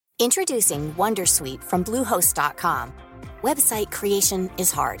Introducing Wondersuite from Bluehost.com. Website creation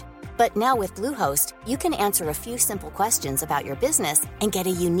is hard, but now with Bluehost, you can answer a few simple questions about your business and get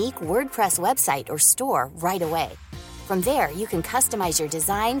a unique WordPress website or store right away. From there, you can customize your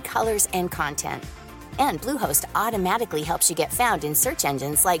design, colors, and content. And Bluehost automatically helps you get found in search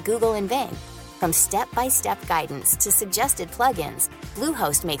engines like Google and Bing. From step-by-step guidance to suggested plugins,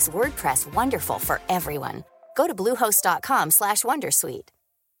 Bluehost makes WordPress wonderful for everyone. Go to bluehost.com/wondersuite.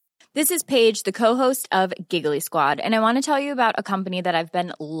 This is Paige, the co-host of Giggly Squad, and I want to tell you about a company that I've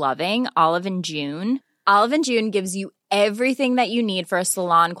been loving, Olive & June. Olive & June gives you everything that you need for a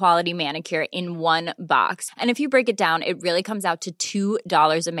salon-quality manicure in one box. And if you break it down, it really comes out to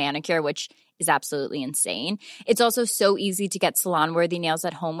 $2 a manicure, which is absolutely insane. It's also so easy to get salon-worthy nails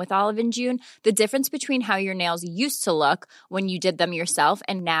at home with Olive & June. The difference between how your nails used to look when you did them yourself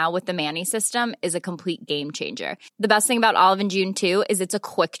and now with the Mani system is a complete game changer. The best thing about Olive & June, too, is it's a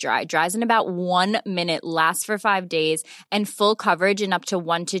quick dry. Dries in about 1 minute, lasts for 5 days, and full coverage in up to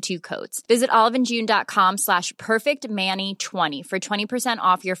 1 to 2 coats. Visit oliveandjune.com/perfectmani20 for 20%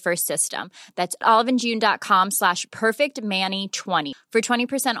 off your first system. That's oliveandjune.com/perfectmani20 for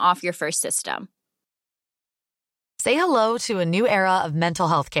 20% off your first system. Say hello to a new era of mental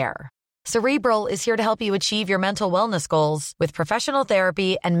health care. Cerebral is here to help you achieve your mental wellness goals with professional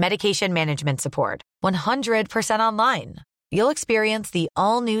therapy and medication management support. 100% online. You'll experience the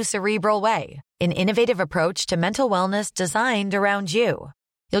all-new Cerebral Way, an innovative approach to mental wellness designed around you.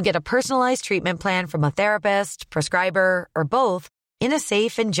 You'll get a personalized treatment plan from a therapist, prescriber, or both in a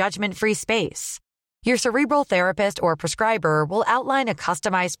safe and judgment-free space. Your Cerebral therapist or prescriber will outline a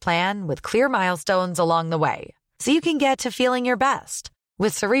customized plan with clear milestones along the way, so you can get to feeling your best.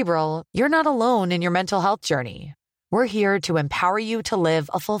 With Cerebral, you're not alone in your mental health journey. We're here to empower you to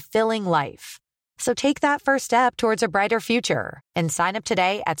live a fulfilling life. So take that first step towards a brighter future and sign up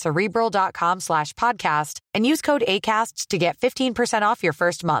today at Cerebral.com/podcast and use code ACAST to get 15% off your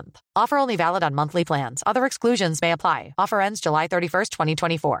first month. Offer only valid on monthly plans. Other exclusions may apply. Offer ends July 31st,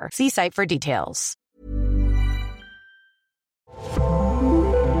 2024. See site for details.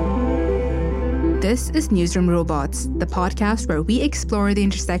 This is Newsroom Robots, the podcast where we explore the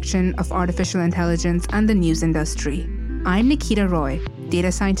intersection of artificial intelligence and the news industry. I'm Nikita Roy, data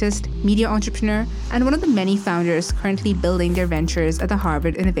scientist, media entrepreneur, and one of the many founders currently building their ventures at the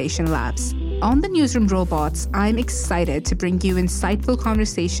Harvard Innovation Labs. On the Newsroom Robots, I'm excited to bring you insightful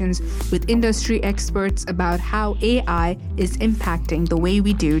conversations with industry experts about how AI is impacting the way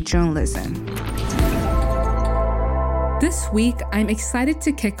we do journalism. This week, I'm excited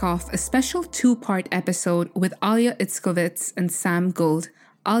to kick off a special 2-part episode with Aliya Itzkowitz and Sam Gould.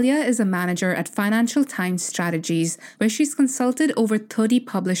 Aliya is a manager at Financial Times Strategies, where she's consulted over 30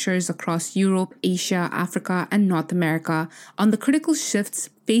 publishers across Europe, Asia, Africa, and North America on the critical shifts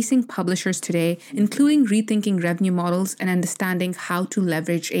facing publishers today, including rethinking revenue models and understanding how to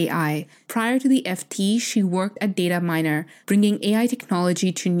leverage AI. Prior to the FT, she worked at Dataminr, bringing AI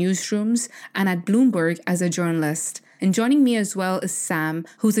technology to newsrooms, and at Bloomberg as a journalist. And joining me as well is Sam,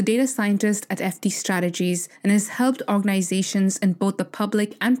 who's a data scientist at FT Strategies and has helped organizations in both the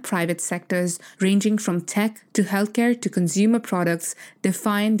public and private sectors, ranging from tech to healthcare to consumer products,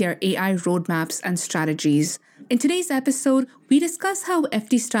 define their AI roadmaps and strategies. In today's episode, we discuss how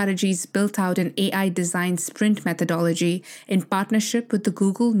FT Strategies built out an AI design sprint methodology in partnership with the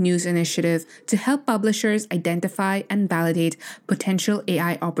Google News Initiative to help publishers identify and validate potential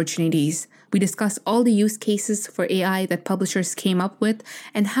AI opportunities. We discuss all the use cases for AI that publishers came up with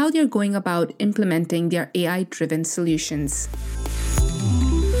and how they're going about implementing their AI-driven solutions.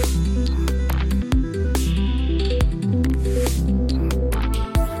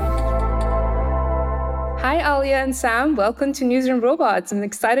 Hi, Aliya and Sam. Welcome to Newsroom Robots. I'm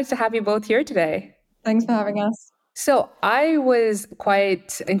excited to have you both here today. Thanks for having us. So I was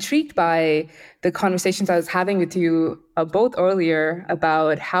quite intrigued by the conversations I was having with you both earlier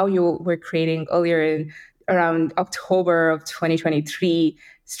about how you were creating earlier in around October of 2023,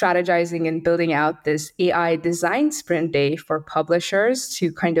 strategizing and building out this AI design sprint day for publishers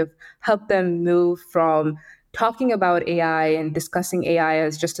to kind of help them move from talking about AI and discussing AI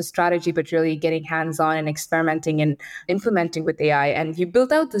as just a strategy, but really getting hands-on and experimenting and implementing with AI. And you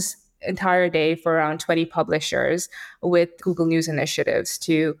built out this entire day for around 20 publishers with Google News initiatives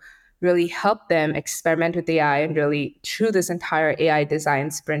to really help them experiment with AI and really, through this entire AI design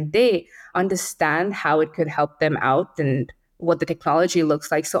sprint day, understand how it could help them out and what the technology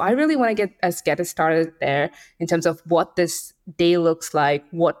looks like. So I really want to get us started there in terms of what this day looks like.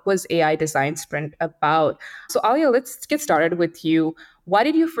 What was AI Design Sprint about? So Aliya, let's get started with you. Why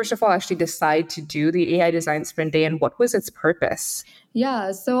did you, first of all, actually decide to do the AI Design Sprint Day, and what was its purpose?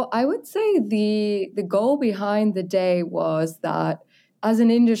 Yeah, so I would say the goal behind the day was that as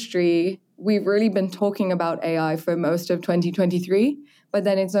an industry, we've really been talking about AI for most of 2023, but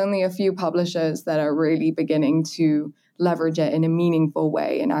then it's only a few publishers that are really beginning to leverage it in a meaningful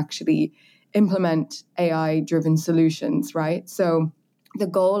way and actually implement AI-driven solutions, right? So the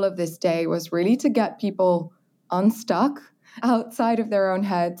goal of this day was really to get people unstuck outside of their own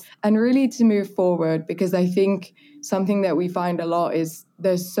heads and really to move forward, because I think something that we find a lot is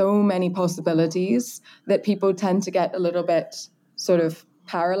there's so many possibilities that people tend to get a little bit sort of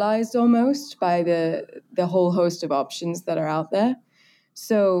paralyzed almost by the whole host of options that are out there.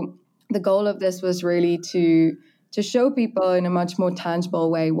 So the goal of this was really to show people in a much more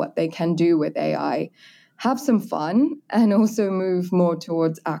tangible way what they can do with AI, have some fun, and also move more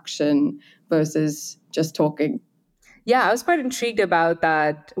towards action versus just talking. Yeah, I was quite intrigued about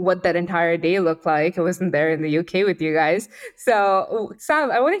that, what that entire day looked like. I wasn't there in the UK with you guys. So,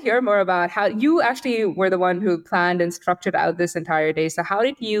 Sam, I want to hear more about how you actually were the one who planned and structured out this entire day. So how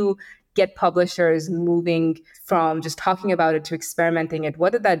did you get publishers moving from just talking about it to experimenting it?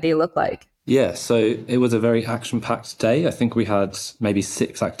 What did that day look like? Yeah, so it was a very action-packed day. I think we had maybe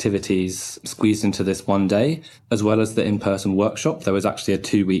 6 activities squeezed into this one day, as well as the in-person workshop. There was actually a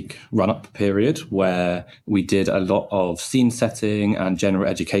 2-week run-up period where we did a lot of scene setting and general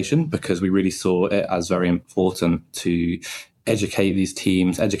education, because we really saw it as very important to educate these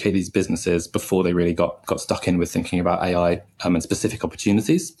teams, educate these businesses before they really got stuck in with thinking about AI and specific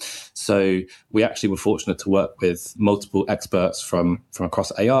opportunities. So we actually were fortunate to work with multiple experts from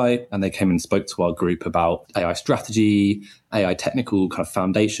across AI, and they came and spoke to our group about AI strategy, AI technical kind of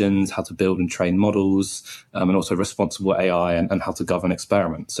foundations, how to build and train models, and also responsible AI and how to govern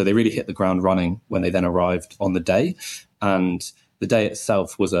experiments. So they really hit the ground running when they then arrived on the day. And the day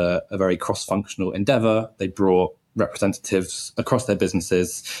itself was a very cross-functional endeavor. They brought representatives across their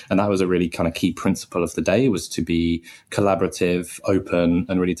businesses, and that was a really kind of key principle of the day, was to be collaborative, open,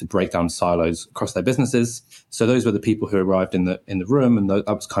 and really to break down silos across their businesses. So those were the people who arrived in the room, and that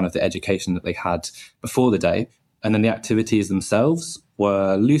was kind of the education that they had before the day. And then the activities themselves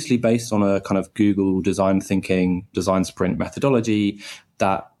were loosely based on a kind of Google design thinking, design sprint methodology,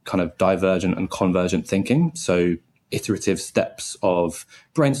 that kind of divergent and convergent thinking. So iterative steps of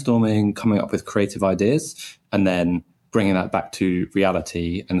brainstorming, coming up with creative ideas, and then bringing that back to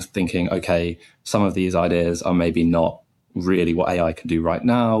reality and thinking, okay, some of these ideas are maybe not really what AI can do right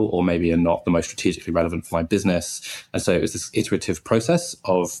now, or maybe are not the most strategically relevant for my business. And so it was this iterative process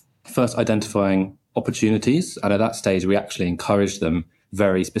of first identifying opportunities. And at that stage, we actually encouraged them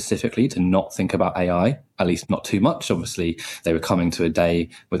very specifically to not think about AI, at least not too much. Obviously, they were coming to a day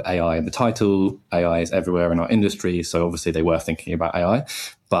with AI in the title. AI is everywhere in our industry. So obviously they were thinking about AI.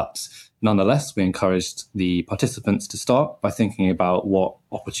 But nonetheless, we encouraged the participants to start by thinking about what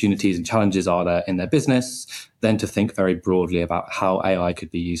opportunities and challenges are there in their business, then to think very broadly about how AI could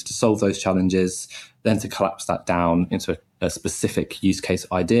be used to solve those challenges, then to collapse that down into a specific use case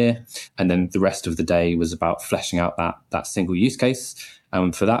idea. And then the rest of the day was about fleshing out that single use case.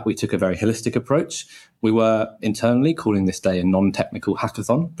 And for that, we took a very holistic approach. We were internally calling this day a non-technical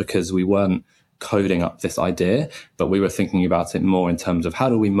hackathon, because we weren't coding up this idea, but we were thinking about it more in terms of how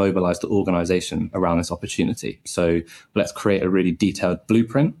do we mobilize the organization around this opportunity. So let's create a really detailed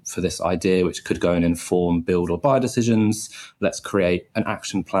blueprint for this idea, which could go and inform build or buy decisions. Let's create an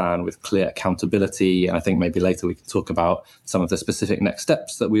action plan with clear accountability. And I think maybe later we can talk about some of the specific next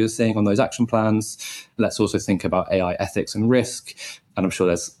steps that we were seeing on those action plans. Let's also think about AI ethics and risk. And I'm sure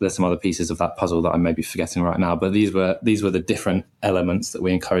there's some other pieces of that puzzle that I may be forgetting right now. But these were the different elements that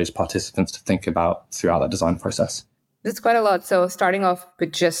we encouraged participants to think about throughout that design process. That's quite a lot. So starting off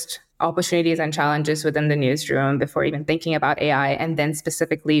with just opportunities and challenges within the newsroom before even thinking about AI, and then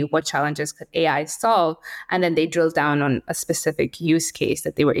specifically what challenges could AI solve? And then they drilled down on a specific use case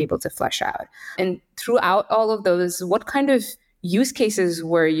that they were able to flesh out. And throughout all of those, what kind of use cases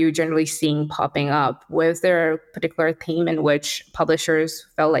were you generally seeing popping up? Was there a particular theme in which publishers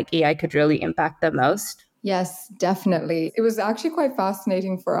felt like AI could really impact them most? Yes, definitely. It was actually quite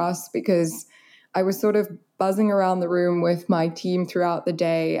fascinating for us, because I was sort of buzzing around the room with my team throughout the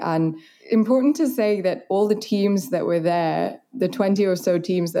day. And important to say that all the teams that were there, the 20 or so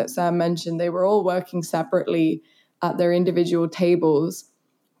teams that Sam mentioned, they were all working separately at their individual tables.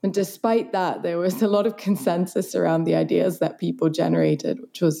 And despite that, there was a lot of consensus around the ideas that people generated,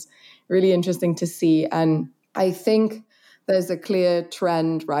 which was really interesting to see. And I think there's a clear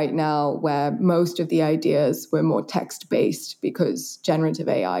trend right now where most of the ideas were more text-based because generative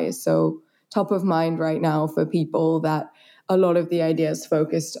AI is so top of mind right now for people that a lot of the ideas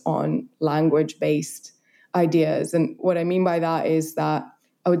focused on language-based ideas. And what I mean by that is that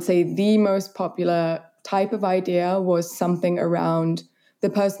I would say the most popular type of idea was something around the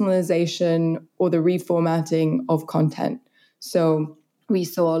personalization or the reformatting of content. So we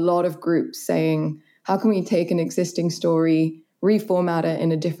saw a lot of groups saying, how can we take an existing story, reformat it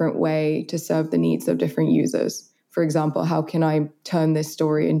in a different way to serve the needs of different users? For example, how can I turn this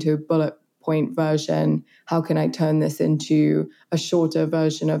story into a bullet point version? How can I turn this into a shorter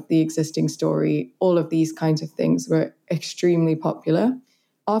version of the existing story? All of these kinds of things were extremely popular.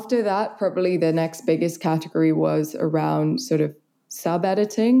 After that, probably the next biggest category was around sort of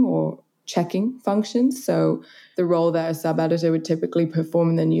sub-editing or checking functions. So the role that a sub-editor would typically perform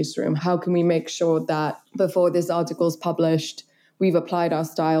in the newsroom. How can we make sure that before this article is published, we've applied our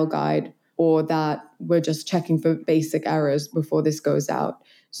style guide, or that we're just checking for basic errors before this goes out?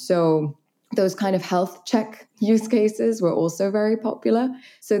 So those kind of health check use cases were also very popular.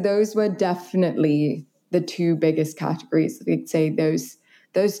 So those were definitely the two biggest categories. We'd say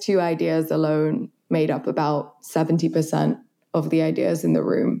those two ideas alone made up about 70% of the ideas in the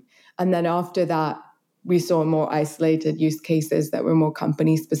room. And then after that, we saw more isolated use cases that were more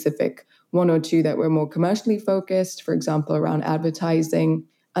company specific, one or two that were more commercially focused, for example, around advertising,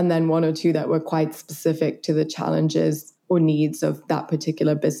 and then one or two that were quite specific to the challenges or needs of that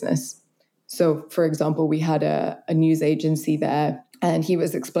particular business. So, for example, we had a news agency there, and he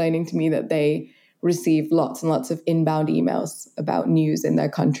was explaining to me that they received lots and lots of inbound emails about news in their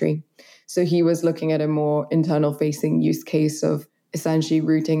country. So he was looking at a more internal-facing use case of essentially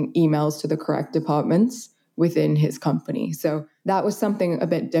routing emails to the correct departments within his company. So that was something a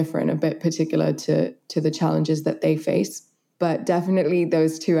bit different, a bit particular to the challenges that they face. But definitely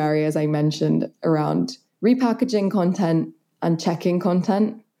those two areas I mentioned around repackaging content and checking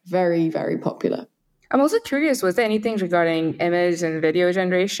content, very, very popular. I'm also curious, was there anything regarding image and video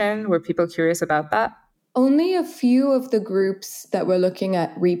generation? Were people curious about that? Only a few of the groups that were looking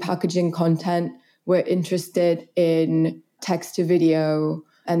at repackaging content were interested in text to video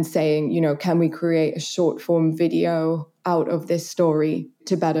and saying, can we create a short form video out of this story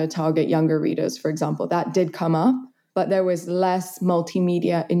to better target younger readers, for example? That did come up, but there was less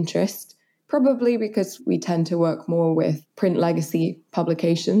multimedia interest, probably because we tend to work more with print legacy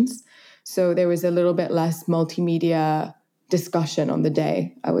publications. So there was a little bit less multimedia discussion on the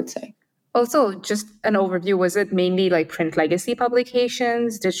day, I would say. Also, just an overview, was it mainly like print legacy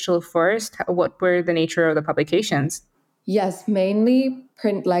publications, digital first? What were the nature of the publications? Yes, mainly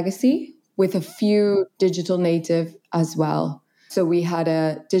print legacy with a few digital native as well. So we had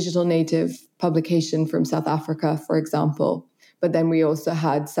a digital native publication from South Africa, for example, but then we also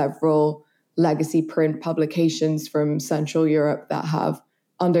had several legacy print publications from Central Europe that have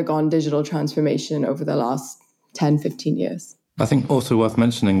undergone digital transformation over the last 10, 15 years. I think also worth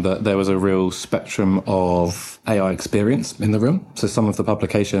mentioning that there was a real spectrum of AI experience in the room. So some of the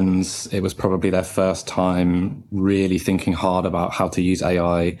publications, it was probably their first time really thinking hard about how to use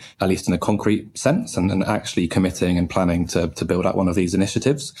AI, at least in a concrete sense, and actually committing and planning to build out one of these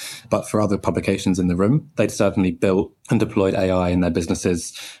initiatives. But for other publications in the room, they'd certainly built and deployed AI in their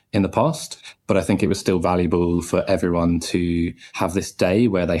businesses in the past. But I think it was still valuable for everyone to have this day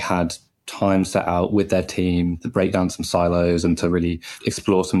where they had time set out with their team to break down some silos and to really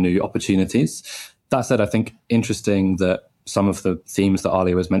explore some new opportunities. That said, I think interesting that some of the themes that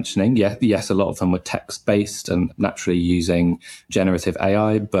Aliya was mentioning, yes, a lot of them were text-based and naturally using generative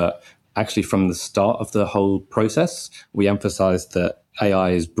AI, but actually from the start of the whole process, we emphasized that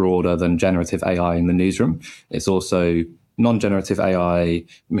AI is broader than generative AI in the newsroom. It's also non-generative AI,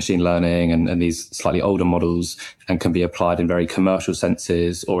 machine learning, and these slightly older models, and can be applied in very commercial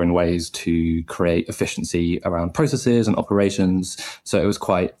senses or in ways to create efficiency around processes and operations. So it was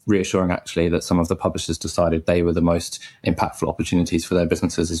quite reassuring, actually, that some of the publishers decided they were the most impactful opportunities for their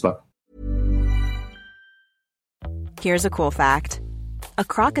businesses as well. Here's a cool fact. A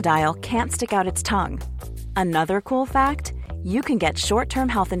crocodile can't stick out its tongue. Another cool fact, you can get short-term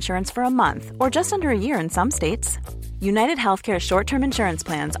health insurance for a month or just under a year in some states. United Healthcare short-term insurance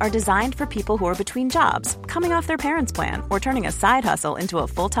plans are designed for people who are between jobs, coming off their parents' plan, or turning a side hustle into a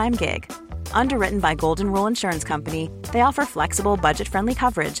full-time gig. Underwritten by Gould Insurance Company, they offer flexible, budget-friendly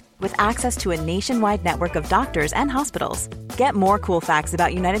coverage with access to a nationwide network of doctors and hospitals. Get more cool facts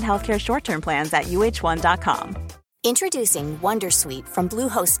about United Healthcare short-term plans at uh1.com. Introducing Wondersuite from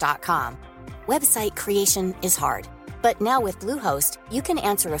Bluehost.com. Website creation is hard, But now with Bluehost, you can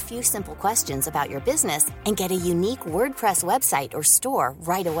answer a few simple questions about your business and get a unique WordPress website or store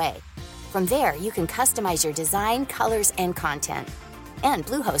right away. From there, you can customize your design, colors, and content. And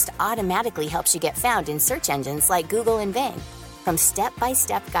Bluehost automatically helps you get found in search engines like Google and Bing. From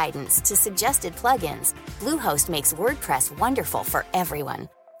step-by-step guidance to suggested plugins, Bluehost makes WordPress wonderful for everyone.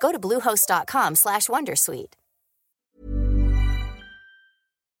 Go to bluehost.com/wondersuite.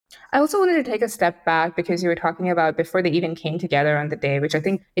 I also wanted to take a step back because you were talking about before they even came together on the day, which I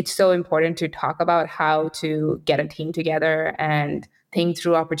think it's so important to talk about how to get a team together and think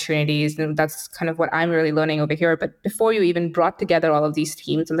through opportunities. And that's kind of what I'm really learning over here. But before you even brought together all of these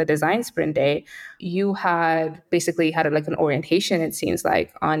teams on the design sprint day, you had basically had like an orientation, it seems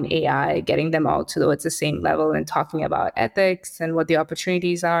like, on AI, getting them all towards the same level and talking about ethics and what the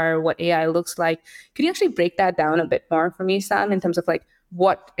opportunities are, what AI looks like. Could you actually break that down a bit more for me, Sam, in terms of like,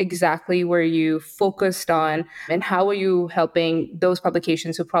 what exactly were you focused on and how were you helping those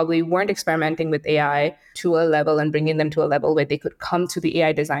publications who probably weren't experimenting with AI to a level and bringing them to a level where they could come to the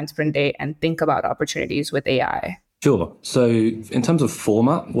AI Design Sprint Day and think about opportunities with AI? Sure. So in terms of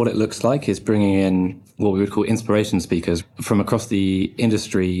format, what it looks like is bringing in what we would call inspiration speakers from across the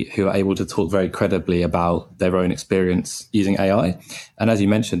industry who are able to talk very credibly about their own experience using AI. And as you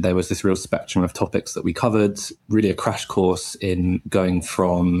mentioned, there was this real spectrum of topics that we covered, really a crash course in going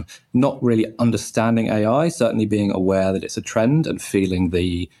from not really understanding AI, certainly being aware that it's a trend and feeling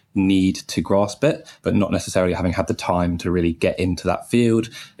the need to grasp it, but not necessarily having had the time to really get into that field.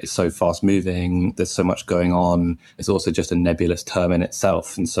 It's so fast moving. There's so much going on. It's also just a nebulous term in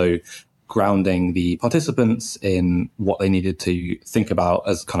itself. And so grounding the participants in what they needed to think about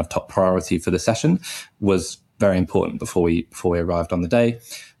as kind of top priority for the session was very important before we arrived on the day.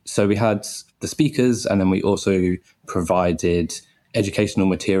 So we had the speakers, and then we also provided educational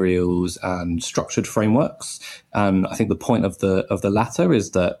materials and structured frameworks. And I think the point of the latter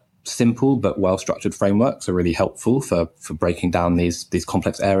is that simple but well-structured frameworks are really helpful for breaking down these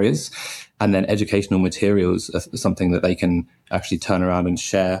complex areas. And then educational materials are something that they can actually turn around and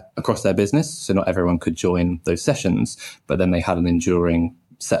share across their business. So not everyone could join those sessions, but then they had an enduring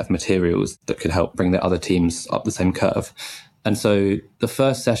set of materials that could help bring the other teams up the same curve. And so the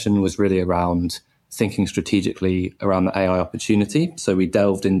first session was really around thinking strategically around the AI opportunity. So we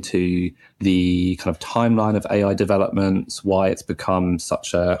delved into the kind of timeline of AI developments, why it's become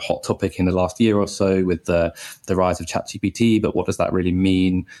such a hot topic in the last year or so with the rise of ChatGPT, but what does that really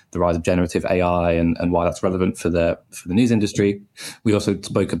mean? The rise of generative AI and why that's relevant for the news industry. We also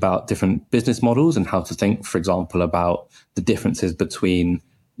spoke about different business models and how to think, for example, about the differences between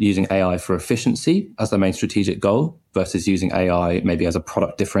using AI for efficiency as the main strategic goal versus using AI maybe as a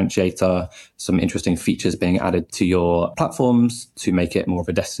product differentiator, some interesting features being added to your platforms to make it more of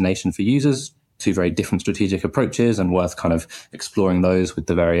a destination for users. Two very different strategic approaches and worth kind of exploring those with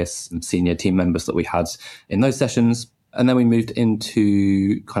the various senior team members that we had in those sessions. And then we moved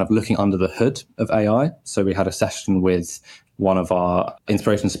into kind of looking under the hood of AI. So we had a session with one of our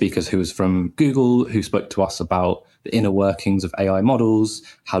inspiration speakers who was from Google, who spoke to us about the inner workings of AI models,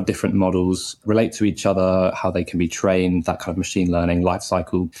 how different models relate to each other, how they can be trained, that kind of machine learning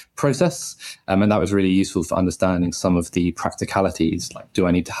lifecycle process. And that was really useful for understanding some of the practicalities, like do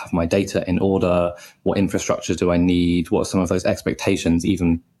I need to have my data in order? What infrastructure do I need? What are some of those expectations,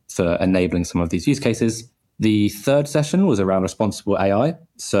 even for enabling some of these use cases? The third session was around responsible AI.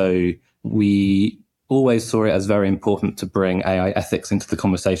 So we always saw it as very important to bring AI ethics into the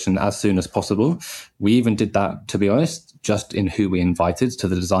conversation as soon as possible. We even did that, to be honest, just in who we invited to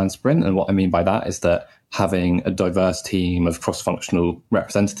the design sprint. And what I mean by that is that having a diverse team of cross-functional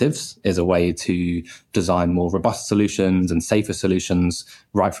representatives is a way to design more robust solutions and safer solutions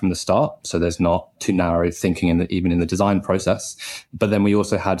right from the start. So there's not too narrow thinking even in the design process. But then we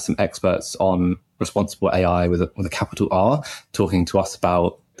also had some experts on responsible AI with a capital R talking to us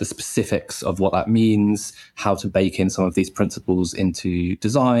about the specifics of what that means, how to bake in some of these principles into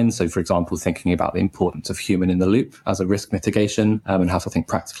design. So, for example, thinking about the importance of human in the loop as a risk mitigation and how to think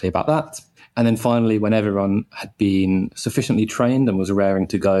practically about that. And then finally, when everyone had been sufficiently trained and was raring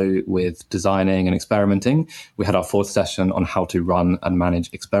to go with designing and experimenting, we had our fourth session on how to run and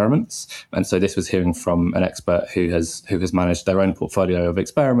manage experiments. And so this was hearing from an expert who has managed their own portfolio of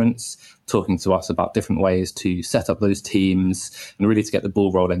experiments, talking to us about different ways to set up those teams and really to get the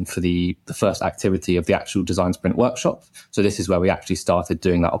ball rolling for the first activity of the actual design sprint workshop. So this is where we actually started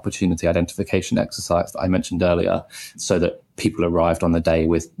doing that opportunity identification exercise that I mentioned earlier, so that people arrived on the day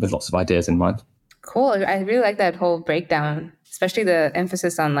with lots of ideas in mind. Cool. I really like that whole breakdown especially the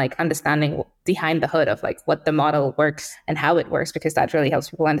emphasis on like understanding behind the hood of like what the model works and how it works, because that really helps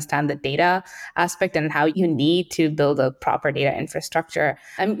people understand the data aspect and how you need to build a proper data infrastructure.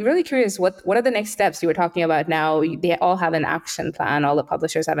 I'm really curious, what are the next steps? You were talking about now, they all have an action plan. All the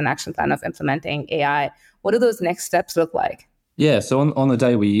publishers have an action plan of implementing AI. What do those next steps look like? Yeah, so on the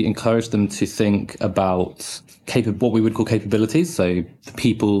day, we encourage them to think about what we would call capabilities. So the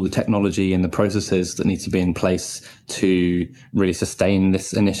people, the technology, and the processes that need to be in place to really sustain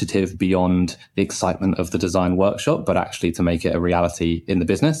this initiative beyond the excitement of the design workshop, but actually to make it a reality in the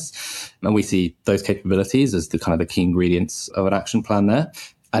business. And we see those capabilities as the kind of the key ingredients of an action plan there.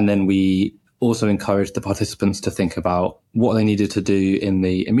 And then we also encouraged the participants to think about what they needed to do in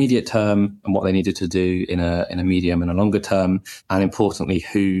the immediate term and what they needed to do in a medium and a longer term. And importantly,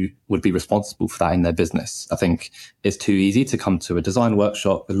 who would be responsible for that in their business. I think it's too easy to come to a design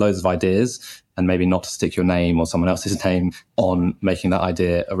workshop with loads of ideas and maybe not to stick your name or someone else's name on making that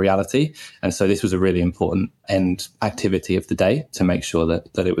idea a reality. And so this was a really important end activity of the day to make sure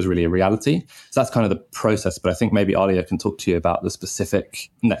that it was really a reality. So that's kind of the process. But I think maybe Aliya can talk to you about the specific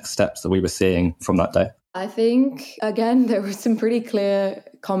next steps that we were seeing from that day. I think, again, there were some pretty clear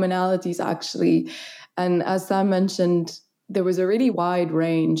commonalities, actually. And as Sam mentioned, there was a really wide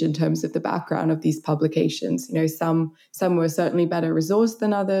range in terms of the background of these publications. You know, some were certainly better resourced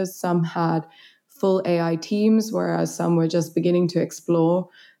than others. Some had full AI teams, whereas some were just beginning to explore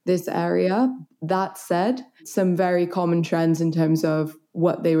this area. That said, some very common trends in terms of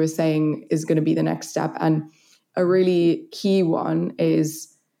what they were saying is going to be the next step. And a really key one is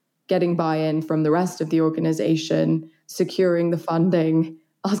getting buy-in from the rest of the organization, securing the funding,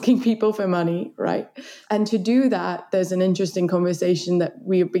 asking people for money, right? And to do that, there's an interesting conversation that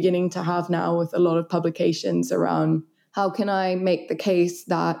we are beginning to have now with a lot of publications around how can I make the case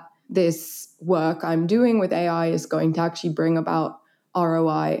that this work I'm doing with AI is going to actually bring about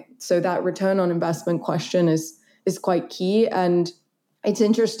ROI. So that return on investment question is quite key. And it's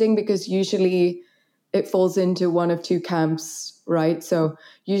interesting because usually it falls into one of two camps, right? So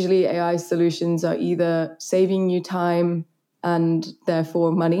usually AI solutions are either saving you time and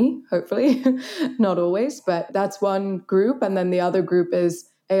therefore money, hopefully, not always, but that's one group. And then the other group is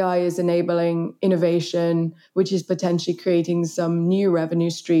AI is enabling innovation, which is potentially creating some new revenue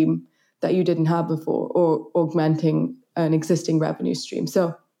stream that you didn't have before or augmenting an existing revenue stream.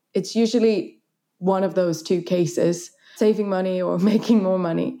 So it's usually one of those two cases, saving money or making more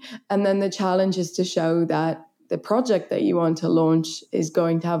money. And then the challenge is to show that the project that you want to launch is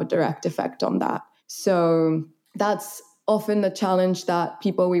going to have a direct effect on that. So that's often the challenge that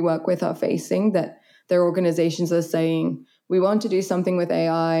people we work with are facing, that their organizations are saying, we want to do something with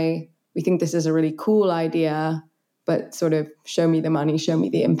AI. We think this is a really cool idea, but sort of show me the money, show me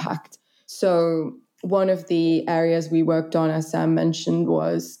the impact. So one of the areas we worked on, as Sam mentioned,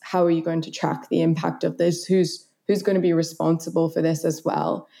 was how are you going to track the impact of this? Who's going to be responsible for this as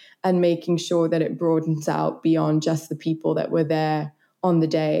well? And making sure that it broadens out beyond just the people that were there on the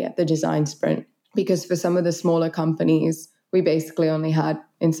day at the design sprint. Because for some of the smaller companies, we basically only had,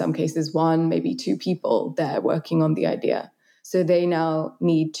 in some cases, one, maybe two people there working on the idea. So they now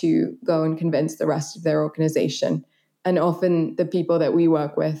need to go and convince the rest of their organization. And often the people that we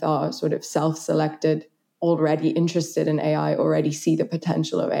work with are sort of self-selected, already interested in AI, already see the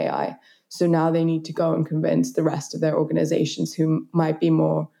potential of AI. So now they need to go and convince the rest of their organizations who might be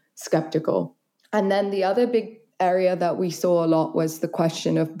more skeptical. And then the other big area that we saw a lot was the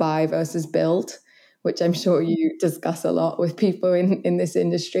question of buy versus build, which I'm sure you discuss a lot with people in this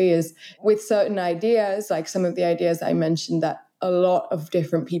industry, is with certain ideas, like some of the ideas I mentioned that a lot of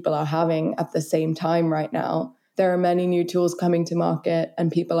different people are having at the same time right now. There are many new tools coming to market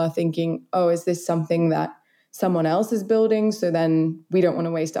and people are thinking, oh, is this something that someone else is building? So then we don't want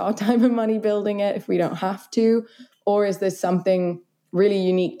to waste our time and money building it if we don't have to. Or is this something really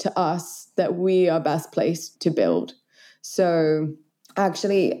unique to us that we are best placed to build? So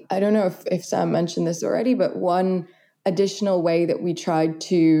actually, I don't know if Sam mentioned this already, but one additional way that we tried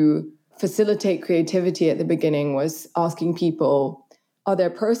to facilitate creativity at the beginning was asking people, are there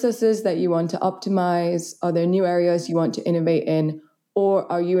processes that you want to optimize? Are there new areas you want to innovate in?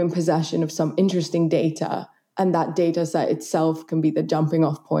 Or are you in possession of some interesting data? And that data set itself can be the jumping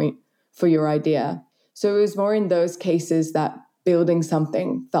off point for your idea. So it was more in those cases that building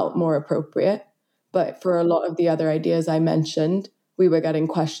something felt more appropriate. But for a lot of the other ideas I mentioned, we were getting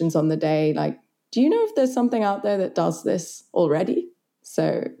questions on the day like, do you know if there's something out there that does this already?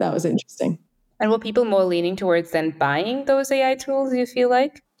 So that was interesting. And were people more leaning towards then buying those AI tools, you feel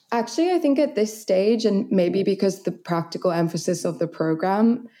like? Actually, I think at this stage, and maybe because the practical emphasis of the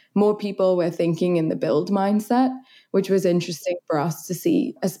program, more people were thinking in the build mindset, which was interesting for us to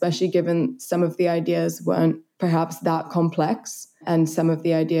see, especially given some of the ideas weren't perhaps that complex. And some of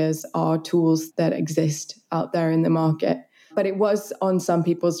the ideas are tools that exist out there in the market. But it was on some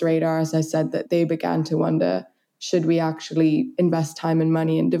people's radar, as I said, that they began to wonder, should we actually invest time and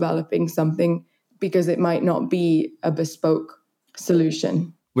money in developing something, because it might not be a bespoke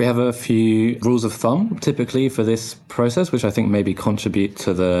solution. We have a few rules of thumb typically for this process, which I think maybe contribute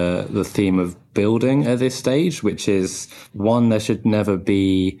to the theme of building at this stage, which is one, there should never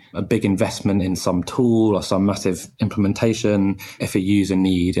be a big investment in some tool or some massive implementation if a user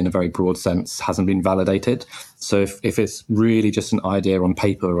need in a very broad sense hasn't been validated. So if it's really just an idea on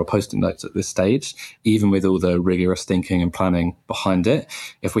paper or post-it notes at this stage, even with all the rigorous thinking and planning behind it,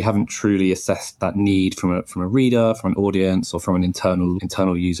 if we haven't truly assessed that need from a reader, from an audience, or from an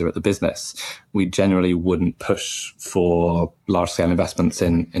internal user at the business, we generally wouldn't push for large-scale investments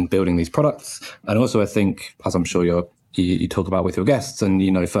in building these products. And also, I think, as I'm sure you talk about with your guests, and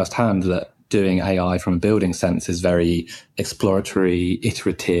you know firsthand that doing AI from a building sense is very exploratory,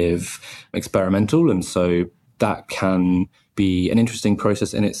 iterative, experimental. And so that can be an interesting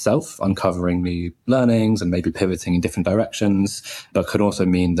process in itself, uncovering new learnings and maybe pivoting in different directions, but could also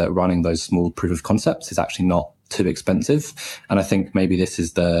mean that running those small proof of concepts is actually not too expensive. And I think maybe this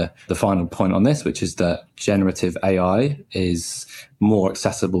is the final point on this, which is that generative AI is more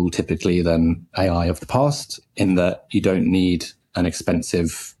accessible typically than AI of the past, in that you don't need an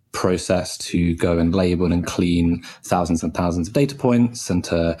expensive process to go and label and clean thousands and thousands of data points and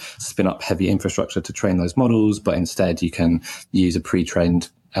to spin up heavy infrastructure to train those models. But instead you can use a pre-trained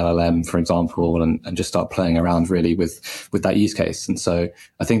LLM, for example, and just start playing around really with that use case. And so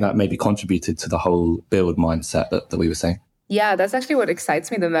I think that maybe contributed to the whole build mindset that we were saying. Yeah, that's actually what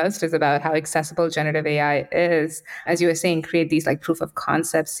excites me the most, is about how accessible generative AI is. As you were saying, create these like proof of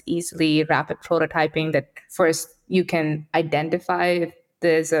concepts easily, rapid prototyping that first you can identify if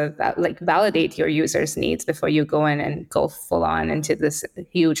there's validate your users' needs before you go in and go full on into this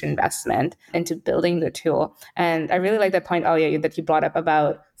huge investment into building the tool. And I really like that point, Aliya, that you brought up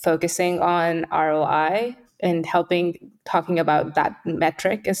about focusing on ROI and talking about that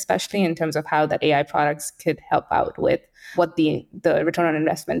metric, especially in terms of how that AI products could help out with what the return on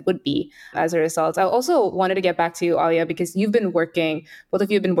investment would be as a result. I also wanted to get back to you, Aliya, because both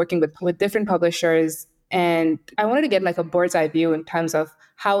of you have been working with different publishers. And I wanted to get like a bird's eye view in terms of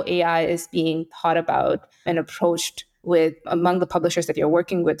how AI is being thought about and approached with among the publishers that you're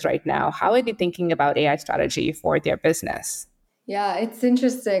working with right now. How are they thinking about AI strategy for their business? Yeah, it's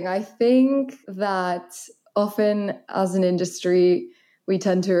interesting. I think that often as an industry, we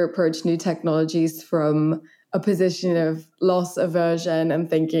tend to approach new technologies from a position of loss aversion and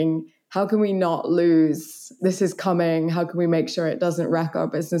thinking, how can we not lose? This is coming. How can we make sure it doesn't wreck our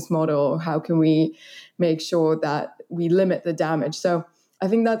business model? How can we make sure that we limit the damage? So I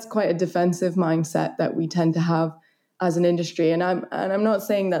think that's quite a defensive mindset that we tend to have as an industry. And I'm not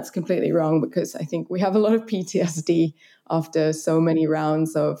saying that's completely wrong, because I think we have a lot of PTSD after so many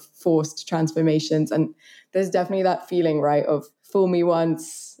rounds of forced transformations. And there's definitely that feeling, right, of fool me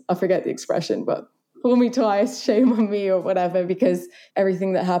once, I forget the expression, but fool me twice, shame on me, or whatever, because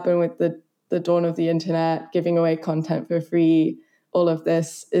everything that happened with the dawn of the internet, giving away content for free, all of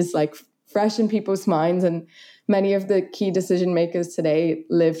this is like fresh in people's minds. And many of the key decision makers today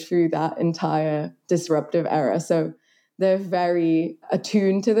lived through that entire disruptive era. So they're very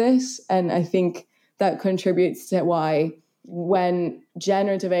attuned to this. And I think that contributes to why when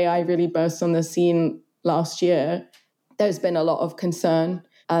generative AI really burst on the scene last year, there's been a lot of concern.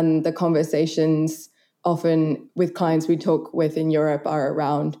 And the conversations often with clients we talk with in Europe are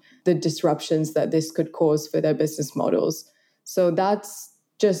around the disruptions that this could cause for their business models. So that's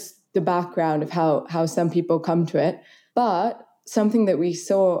just the background of how some people come to it. But something that we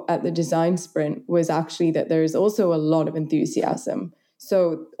saw at the design sprint was actually that there is also a lot of enthusiasm.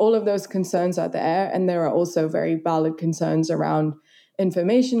 So all of those concerns are there, and there are also very valid concerns around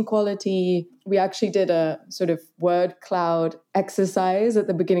information quality. We actually did a sort of word cloud exercise at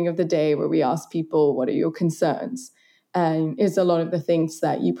the beginning of the day where we asked people, what are your concerns? And it's a lot of the things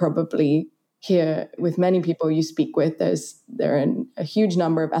that you probably hear with many people you speak with. There are a huge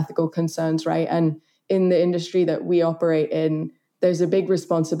number of ethical concerns, right? And in the industry that we operate in, there's a big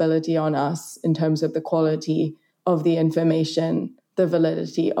responsibility on us in terms of the quality of the information, the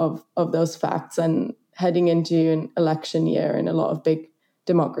validity of those facts. And heading into an election year in a lot of big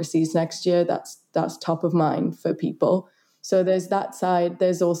democracies next year, that's top of mind for people. So there's that side.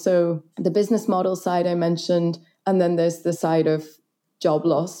 There's also the business model side I mentioned. And then there's the side of job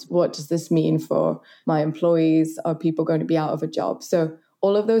loss. What does this mean for my employees? Are people going to be out of a job? So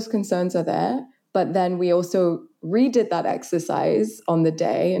all of those concerns are there. But then we also redid that exercise on the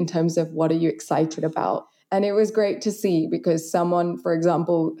day in terms of what are you excited about. And it was great to see because someone, for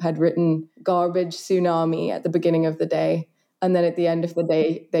example, had written garbage tsunami at the beginning of the day. And then at the end of the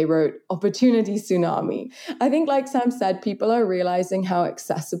day, they wrote opportunity tsunami. I think, like Sam said, people are realizing how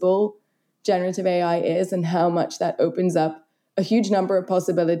accessible generative AI is and how much that opens up a huge number of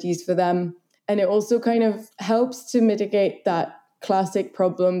possibilities for them. And it also kind of helps to mitigate that classic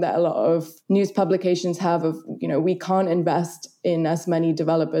problem that a lot of news publications have of, we can't invest in as many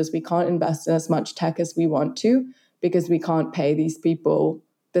developers, we can't invest in as much tech as we want to because we can't pay these people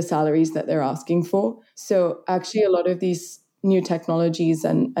the salaries that they're asking for. So actually, a lot of these new technologies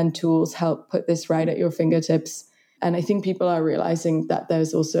and tools help put this right at your fingertips. And I think people are realizing that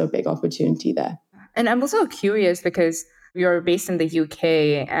there's also a big opportunity there. And I'm also curious because you're based in the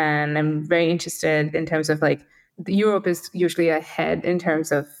UK, and I'm very interested in terms of Europe is usually ahead in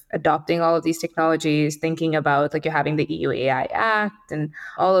terms of adopting all of these technologies, thinking about you're having the EU AI Act and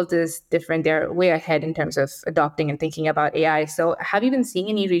all of this different, they're way ahead in terms of adopting and thinking about AI. So have you been seeing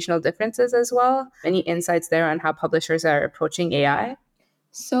any regional differences as well? Any insights there on how publishers are approaching AI?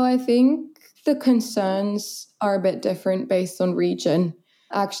 So I think the concerns are a bit different based on region.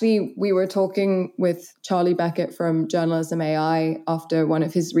 Actually, we were talking with Charlie Beckett from Journalism AI after one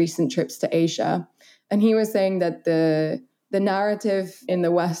of his recent trips to Asia. And he was saying that the narrative in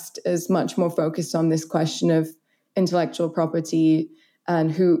the West is much more focused on this question of intellectual property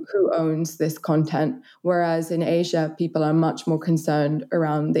and who owns this content. Whereas in Asia, people are much more concerned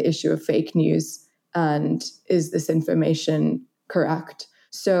around the issue of fake news and is this information correct?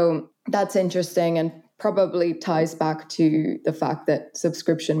 So that's interesting and probably ties back to the fact that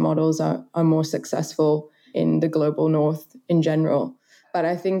subscription models are more successful in the global North in general. But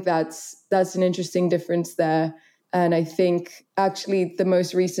I think that's an interesting difference there. And I think actually the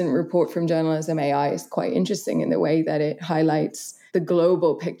most recent report from Journalism AI is quite interesting in the way that it highlights the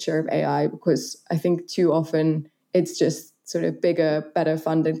global picture of AI, because I think too often it's just sort of bigger, better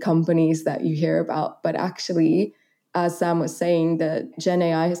funded companies that you hear about. But actually, as Sam was saying, that Gen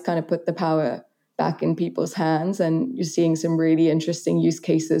AI has kind of put the power back in people's hands, and you're seeing some really interesting use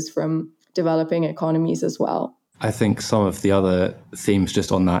cases from developing economies as well. I think some of the other themes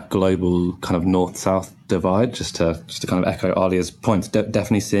just on that global kind of north-south divide, just to kind of echo Aliya's points,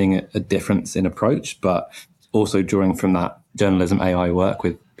 definitely seeing a difference in approach, but also drawing from that journalism AI work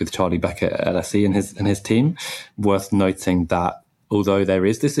with Charlie Beckett at LSE and his team, worth noting that although there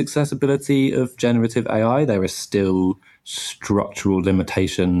is this accessibility of generative AI, there is still structural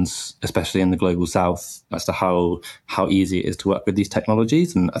limitations, especially in the global south, as to how easy it is to work with these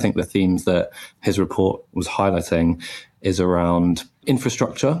technologies. And I think the themes that his report was highlighting is around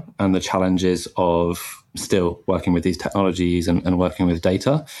infrastructure and the challenges of still working with these technologies and working with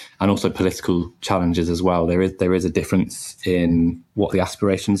data, and also political challenges as well. There is a difference in what the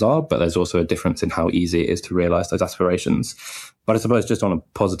aspirations are, but there's also a difference in how easy it is to realize those aspirations. But I suppose just on a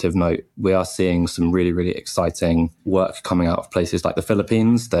positive note, we are seeing some really, really exciting work coming out of places like the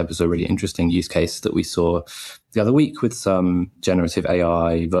Philippines. There was a really interesting use case that we saw the other week with some generative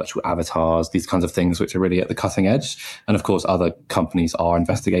AI, virtual avatars, these kinds of things, which are really at the cutting edge. And of course, other companies are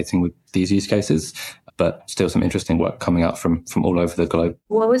investigating with these use cases, but still some interesting work coming out from all over the globe.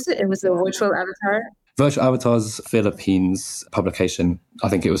 What was it? It was the virtual avatar? Virtual Avatars Philippines publication. I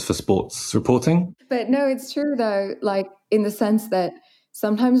think it was for sports reporting. But no, it's true though, in the sense that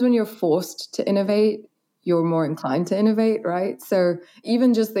sometimes when you're forced to innovate, you're more inclined to innovate, right? So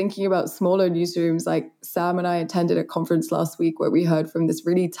even just thinking about smaller newsrooms, like Sam and I attended a conference last week where we heard from this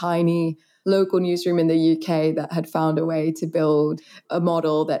really tiny local newsroom in the UK that had found a way to build a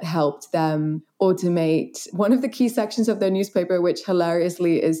model that helped them automate one of the key sections of their newspaper, which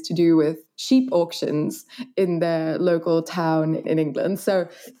hilariously is to do with sheep auctions in their local town in England. So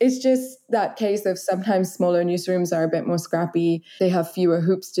it's just that case of sometimes smaller newsrooms are a bit more scrappy. They have fewer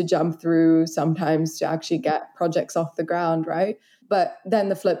hoops to jump through sometimes to actually get projects off the ground, right? But then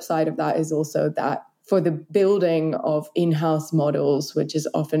the flip side of that is also that for the building of in-house models, which is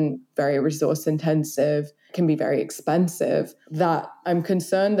often very resource intensive, can be very expensive, that I'm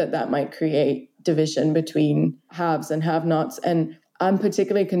concerned that might create division between haves and have-nots. And I'm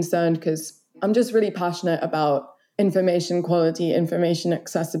particularly concerned because I'm just really passionate about information quality, information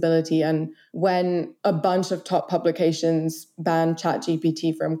accessibility. And when a bunch of top publications ban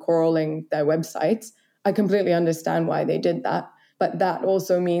ChatGPT from crawling their websites, I completely understand why they did that. But that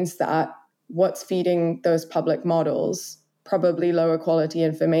also means that what's feeding those public models, probably lower quality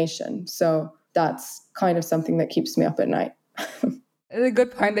information. So that's kind of something that keeps me up at night. It's a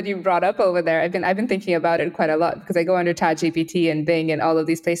good point that you brought up over there. I've been thinking about it quite a lot because I go under ChatGPT and Bing and all of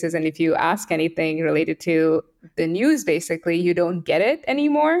these places. And if you ask anything related to the news, basically, you don't get it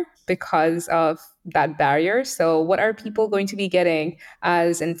anymore because of that barrier. So what are people going to be getting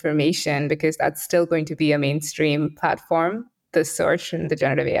as information? Because that's still going to be a mainstream platform, the search and the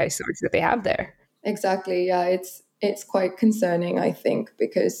generative AI search that they have there. Exactly. Yeah, it's quite concerning, I think,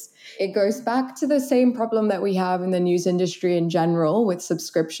 because it goes back to the same problem that we have in the news industry in general with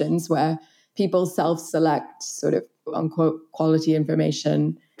subscriptions, where people self-select sort of unquote quality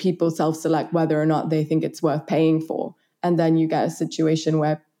information. People self-select whether or not they think it's worth paying for. And then you get a situation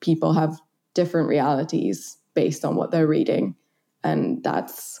where people have different realities based on what they're reading. And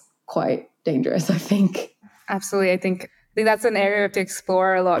that's quite dangerous, I think. Absolutely. I think that's an area to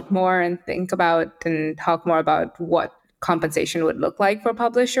explore a lot more and think about and talk more about what compensation would look like for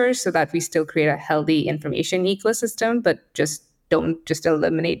publishers so that we still create a healthy information ecosystem, but don't just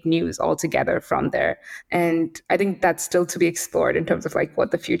eliminate news altogether from there. And I think that's still to be explored in terms of like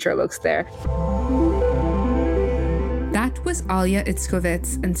what the future looks there. That was Aliya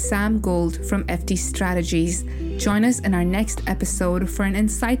Itzkowitz and Sam Gould from FT Strategies. Join us in our next episode for an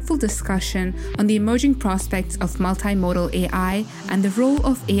insightful discussion on the emerging prospects of multimodal AI and the role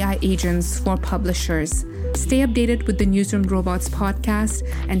of AI agents for publishers. Stay updated with the Newsroom Robots podcast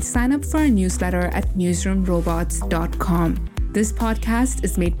and sign up for our newsletter at newsroomrobots.com. This podcast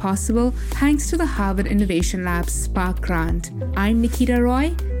is made possible thanks to the Harvard Innovation Lab's Spark Grant. I'm Nikita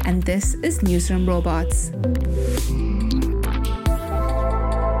Roy, and this is Newsroom Robots.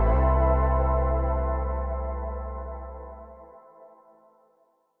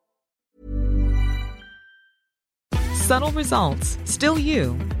 Subtle results, still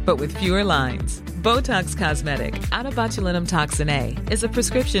you, but with fewer lines. Botox Cosmetic, onabotulinum toxin A, is a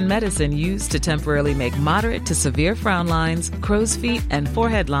prescription medicine used to temporarily make moderate to severe frown lines, crow's feet, and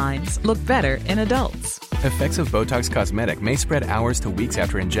forehead lines look better in adults. Effects of Botox Cosmetic may spread hours to weeks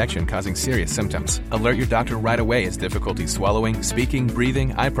after injection, causing serious symptoms. Alert your doctor right away as difficulty swallowing, speaking,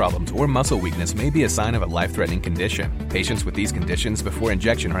 breathing, eye problems, or muscle weakness may be a sign of a life-threatening condition. Patients with these conditions before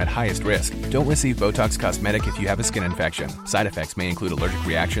injection are at highest risk. Don't receive Botox Cosmetic if you have a skin infection. Side effects may include allergic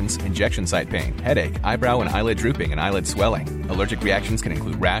reactions, injection site pain, headache, eyebrow and eyelid drooping, and eyelid swelling. Allergic reactions can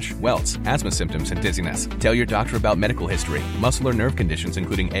include rash, welts, asthma symptoms, and dizziness. Tell your doctor about medical history, muscle or nerve conditions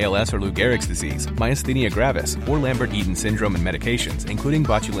including ALS or Lou Gehrig's disease, myasthenia gravis, or Lambert-Eaton syndrome, and medications, including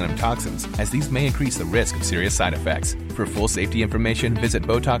botulinum toxins, as these may increase the risk of serious side effects. For full safety information, visit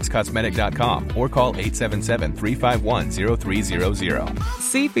BotoxCosmetic.com or call 877-351-0300.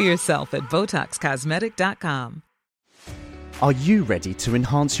 See for yourself at BotoxCosmetic.com. Are you ready to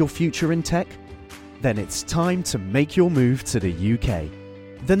enhance your future in tech? Then it's time to make your move to the UK,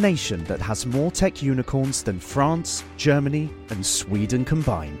 the nation that has more tech unicorns than France, Germany, and Sweden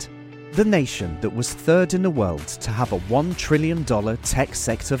combined. The nation that was third in the world to have a $1 trillion tech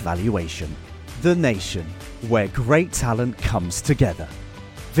sector valuation. The nation where great talent comes together.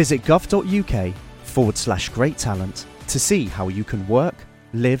 Visit gov.uk/great talent to see how you can work,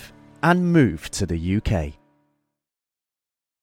 live, and move to the UK.